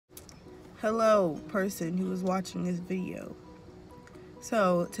hello person who is watching this video.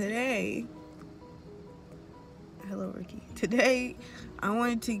 So today, hello Ricky. Today I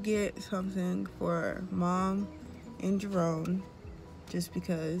wanted to get something for Mom and Jerome just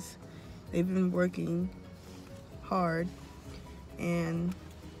because they've been working hard, and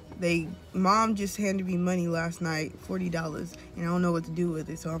Mom just handed me money last night, $40, and I don't know what to do with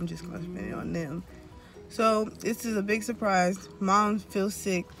it, so I'm just gonna spend it on them. So this is a big surprise. Mom feels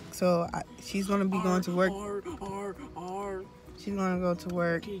sick, so she's gonna be going to work. She's gonna go to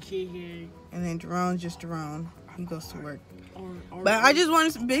work, and then Jerome's just Jerome. He goes to work. But I just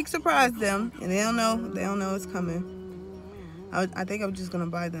want to big surprise them, and they don't know it's coming. I think I'm just gonna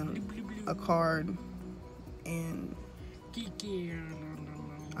buy them a card, and I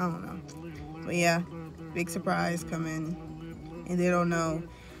don't know. But yeah, big surprise coming, and they don't know,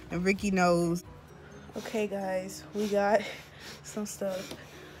 and Ricky knows. Okay guys, we got some stuff,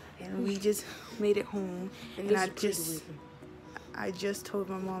 and we just made it home, and I just told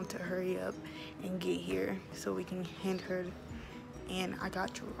my mom to hurry up and get here so we can hand her, and I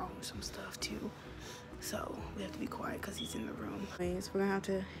got Jerome some stuff too, so we have to be quiet because he's in the room. Anyways, we're gonna have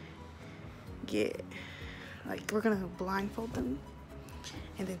to we're gonna blindfold them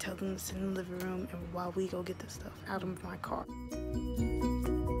and then tell them to sit in the living room, and while we go get the stuff out of my car.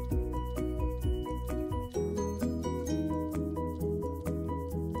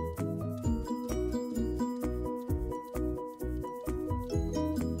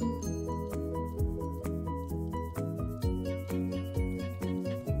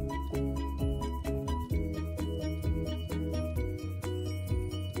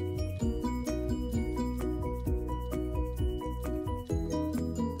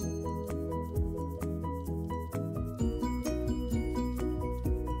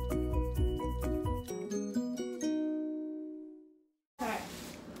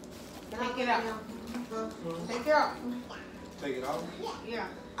 Take it out. Take it out. Take it off? Yeah.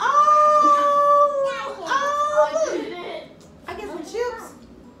 Oh! Oh! Look. I get some chips.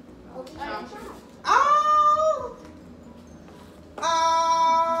 Oh!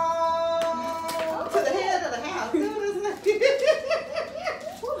 Oh! To the head of the house. Who the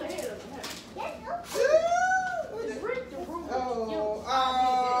head of the house?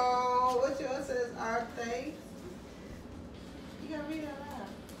 Oh! What yours says? Our thanks. You gotta read that loud.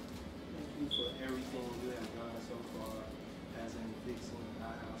 For everything you have done so far, as in fixing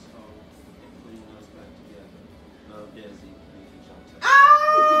our household and putting us back together. Love, Desi.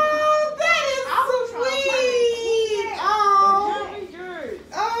 Oh, that is sweet.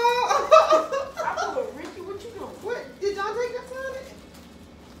 Oh, Ricky, what you doing? What did y'all take us on it?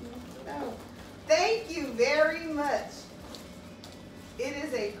 No. Thank you very much. It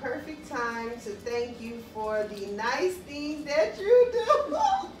is a perfect time to thank you for the nice things that you do.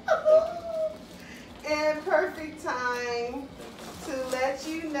 And perfect time to let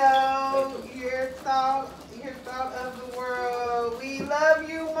you know your thought of the world. We love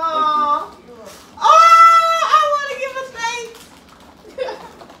you, Mom. Oh, I want to give a thanks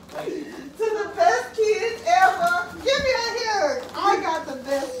to the best kids ever. Give me a hug. I got the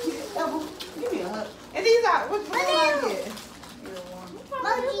best kids ever. Give me a hug. And these are, which one I get?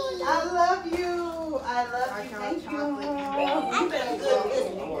 I love you. I love you. Thank you. You better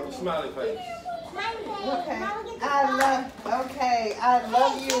good. I want a smiley face. Okay. I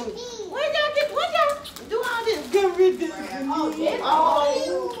love you. What y'all do all this? Get rid of this. Oh.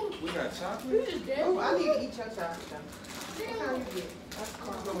 We got chocolate? Oh, I need to eat your chocolate. What kind you get? That's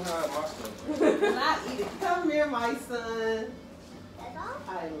I'm gonna hide my stuff. and I eat it. Come here, my son. I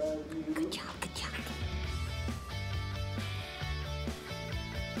love you. Good job, good job.